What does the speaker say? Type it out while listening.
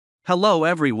Hello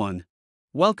everyone.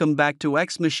 Welcome back to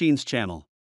X Machines channel.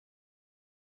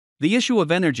 The issue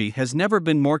of energy has never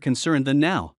been more concerned than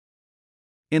now.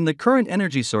 In the current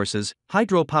energy sources,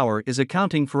 hydropower is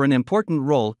accounting for an important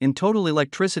role in total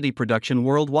electricity production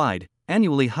worldwide.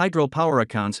 Annually, hydropower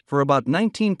accounts for about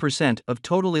 19% of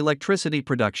total electricity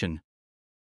production.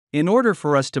 In order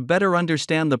for us to better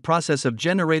understand the process of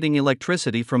generating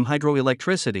electricity from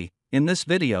hydroelectricity, in this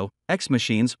video, X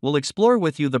Machines will explore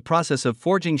with you the process of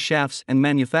forging shafts and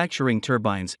manufacturing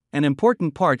turbines, an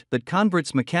important part that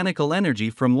converts mechanical energy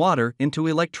from water into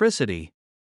electricity.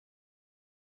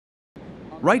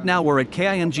 Right now we're at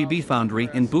KINGB Foundry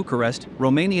in Bucharest,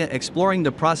 Romania, exploring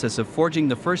the process of forging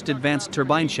the first advanced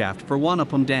turbine shaft for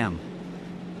Wanapum Dam.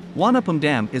 Wanapum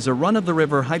Dam is a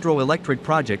run-of-the-river hydroelectric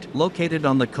project located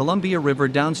on the Columbia River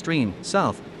downstream,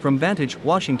 south, from Vantage,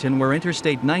 Washington, where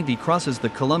Interstate 90 crosses the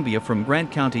Columbia from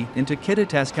Grant County into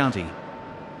Kittitas County.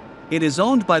 It is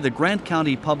owned by the Grant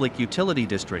County Public Utility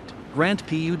District, Grant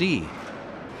PUD.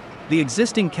 The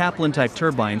existing Kaplan-type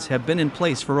turbines have been in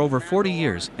place for over 40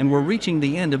 years and were reaching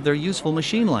the end of their useful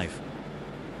machine life.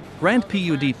 Grant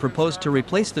PUD proposed to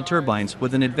replace the turbines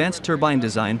with an advanced turbine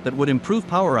design that would improve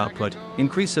power output,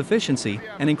 increase efficiency,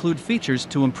 and include features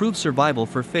to improve survival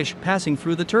for fish passing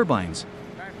through the turbines.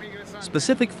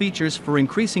 Specific features for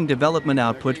increasing development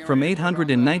output from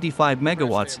 895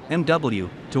 megawatts MW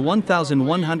to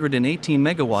 1,118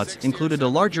 megawatts included a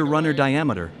larger runner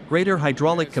diameter, greater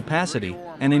hydraulic capacity,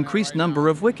 and increased number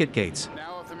of wicket gates.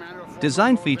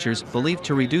 Design features believed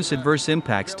to reduce adverse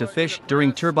impacts to fish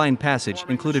during turbine passage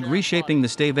included reshaping the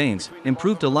stay vanes,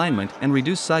 improved alignment and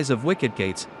reduced size of wicket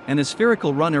gates, and a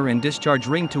spherical runner and discharge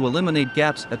ring to eliminate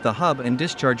gaps at the hub and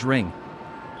discharge ring.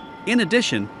 In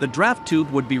addition, the draft tube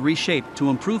would be reshaped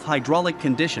to improve hydraulic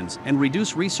conditions and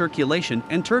reduce recirculation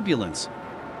and turbulence.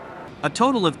 A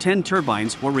total of 10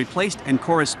 turbines were replaced and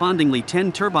correspondingly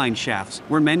 10 turbine shafts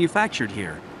were manufactured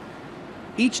here.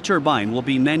 Each turbine will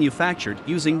be manufactured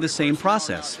using the same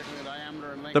process.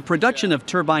 The production of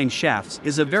turbine shafts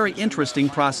is a very interesting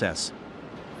process.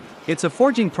 It's a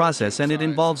forging process and it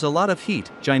involves a lot of heat,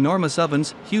 ginormous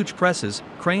ovens, huge presses,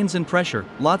 cranes and pressure,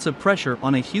 lots of pressure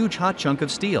on a huge hot chunk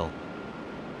of steel.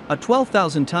 A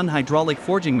 12,000-ton hydraulic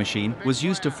forging machine was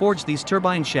used to forge these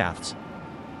turbine shafts.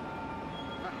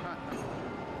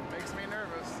 Makes me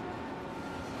nervous.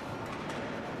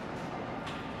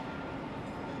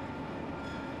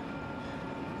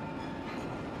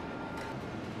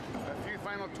 A few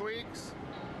final tweaks.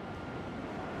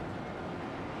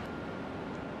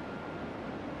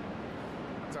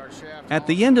 That's our shaft. At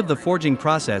the end of the forging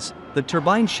process, the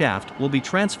turbine shaft will be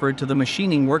transferred to the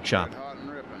machining workshop. Hot and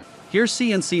ripping. Here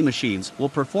CNC machines will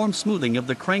perform smoothing of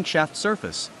the crankshaft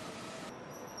surface.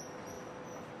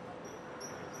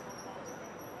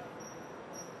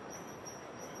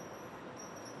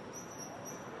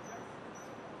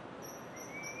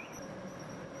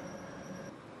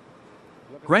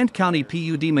 Grant County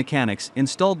PUD mechanics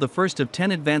installed the first of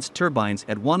 10 advanced turbines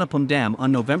at Wanapum Dam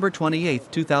on November 28,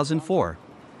 2004.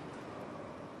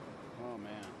 Oh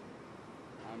man,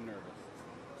 I'm nervous.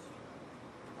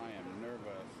 I am nervous.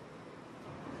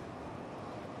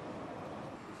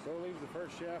 So leaves the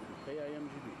first shaft of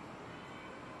KIMGB.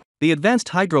 The advanced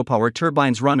hydropower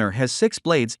turbine's runner has 6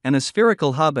 blades and a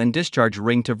spherical hub and discharge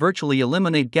ring to virtually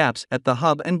eliminate gaps at the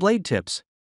hub and blade tips.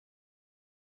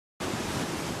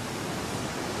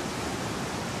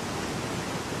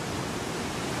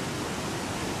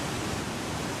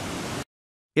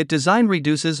 Its design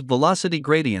reduces velocity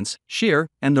gradients, shear,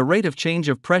 and the rate of change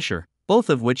of pressure, both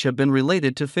of which have been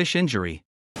related to fish injury.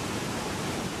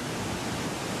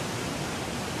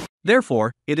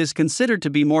 Therefore, it is considered to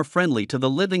be more friendly to the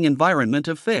living environment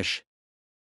of fish.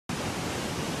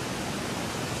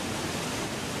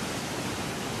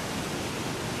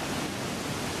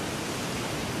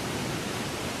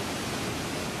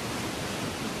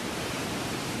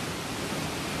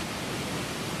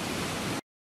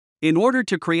 In order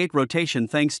to create rotation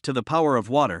thanks to the power of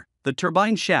water, the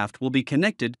turbine shaft will be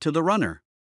connected to the runner.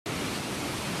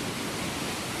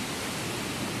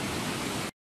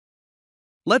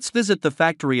 Let's visit the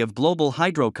factory of Global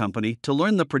Hydro Company to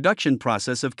learn the production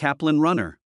process of Kaplan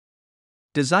runner.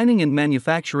 Designing and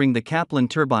manufacturing the Kaplan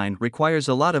turbine requires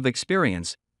a lot of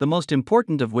experience, the most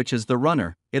important of which is the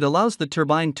runner. It allows the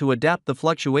turbine to adapt the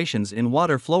fluctuations in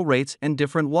water flow rates and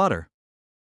different water.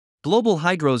 Global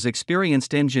Hydro's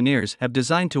experienced engineers have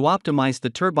designed to optimize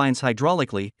the turbines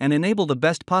hydraulically and enable the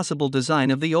best possible design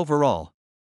of the overall.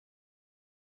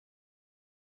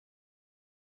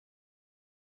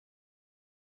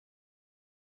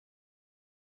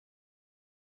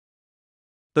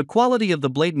 The quality of the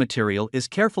blade material is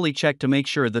carefully checked to make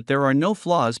sure that there are no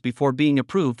flaws before being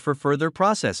approved for further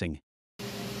processing.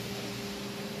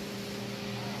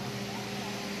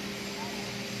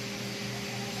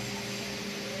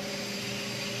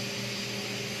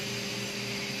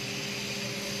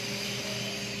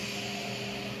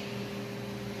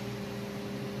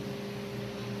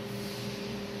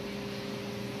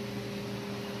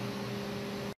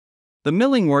 The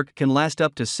milling work can last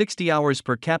up to 60 hours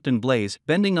per captain blaze,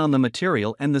 bending on the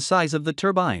material and the size of the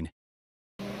turbine.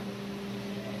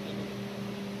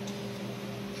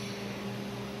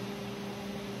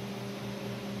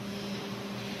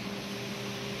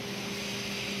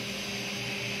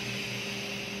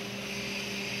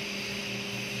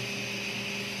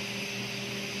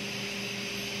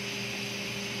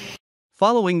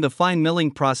 Following the fine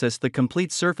milling process, the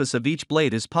complete surface of each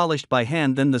blade is polished by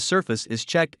hand, then the surface is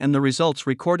checked and the results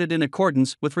recorded in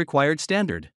accordance with required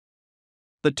standard.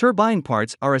 The turbine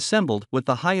parts are assembled with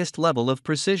the highest level of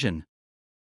precision.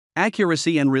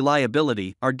 Accuracy and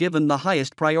reliability are given the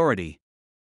highest priority.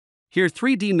 Here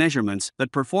 3D measurements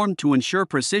that performed to ensure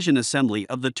precision assembly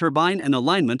of the turbine and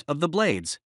alignment of the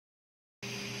blades.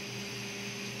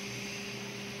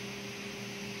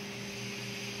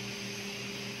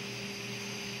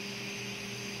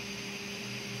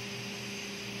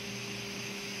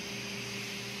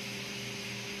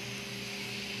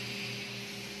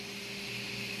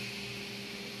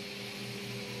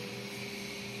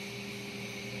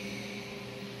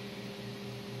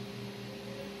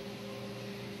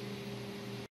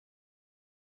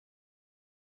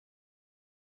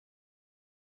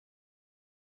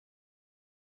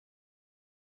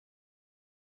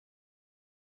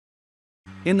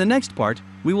 In the next part,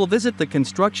 we will visit the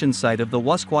construction site of the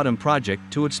Wasquatum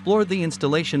project to explore the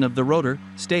installation of the rotor,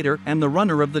 stator, and the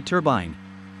runner of the turbine.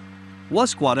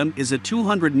 Wasquatum is a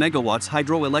 200 megawatts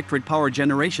hydroelectric power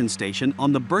generation station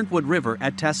on the Burntwood River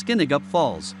at Taskinagap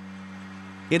Falls.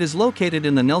 It is located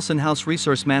in the Nelson House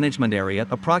Resource Management Area,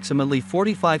 approximately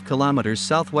 45 kilometers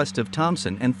southwest of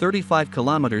Thompson and 35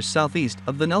 kilometers southeast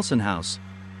of the Nelson House.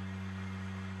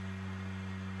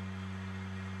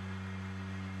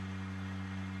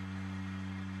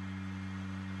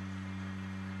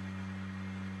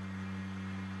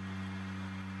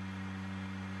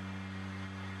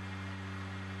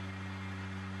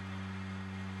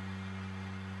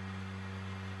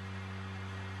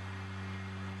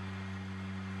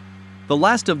 The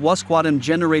last of Wasquatum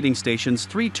Generating Station's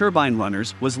 3 turbine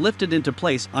runners was lifted into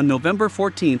place on November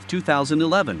 14,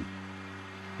 2011.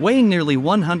 Weighing nearly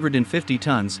 150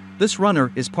 tons, this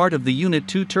runner is part of the Unit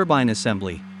 2 turbine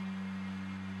assembly.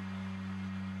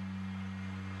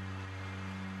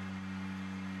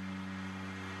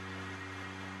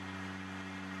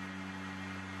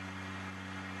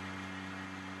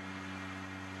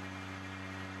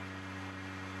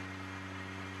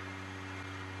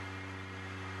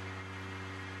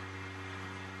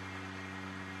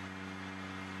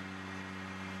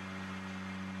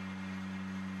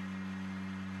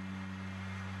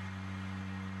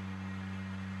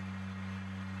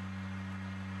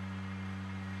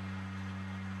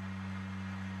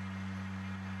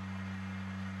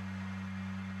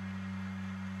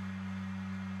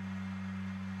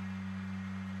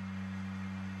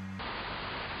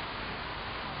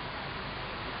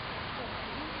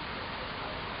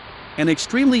 An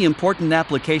extremely important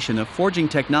application of forging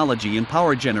technology in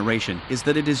power generation is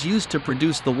that it is used to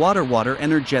produce the water-water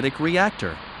energetic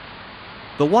reactor.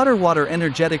 The water-water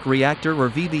energetic reactor, or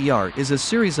VVR, is a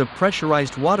series of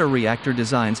pressurized water reactor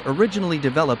designs originally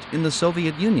developed in the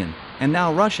Soviet Union, and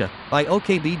now Russia, by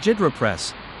OKB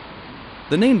Hydropress.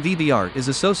 The name VVR is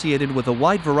associated with a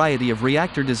wide variety of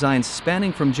reactor designs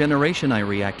spanning from Generation I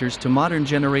reactors to modern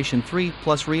Generation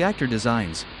 3+ reactor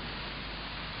designs.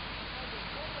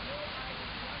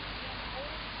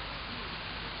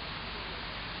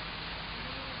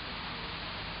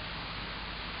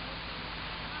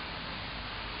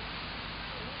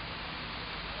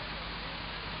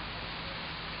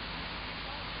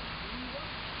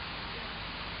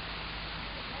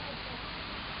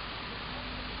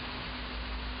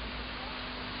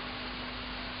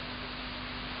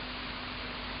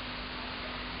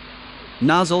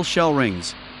 Nozzle shell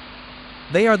rings.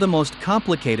 They are the most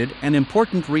complicated and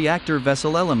important reactor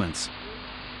vessel elements.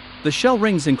 The shell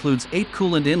rings includes 8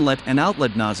 coolant inlet and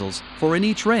outlet nozzles, 4 in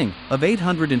each ring, of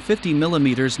 850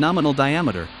 mm nominal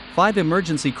diameter, 5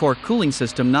 emergency core cooling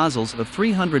system nozzles of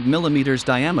 300 mm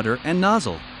diameter and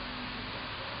nozzle.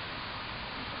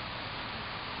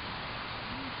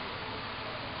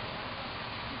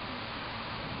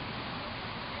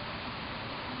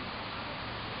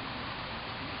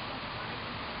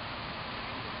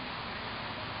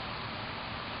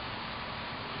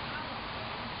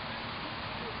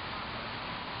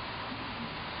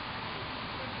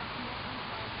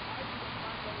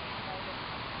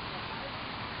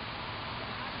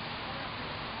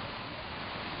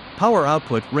 power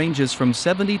output ranges from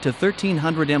 70 to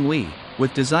 1300 MW,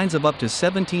 with designs of up to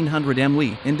 1700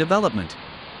 MW in development.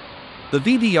 The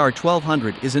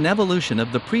VDR-1200 is an evolution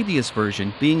of the previous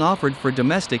version being offered for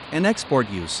domestic and export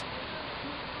use.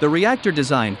 The reactor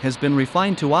design has been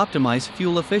refined to optimize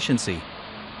fuel efficiency.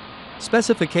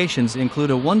 Specifications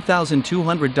include a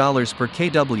 $1,200 per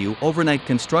kW overnight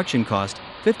construction cost,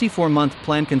 54-month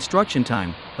planned construction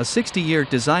time, a 60-year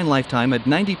design lifetime at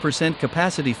 90%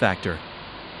 capacity factor.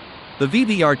 The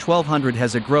VDR-1200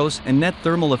 has a gross and net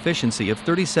thermal efficiency of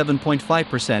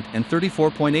 37.5% and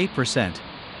 34.8%.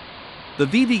 The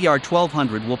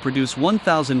VDR-1200 will produce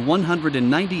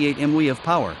 1,198 MW of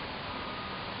power,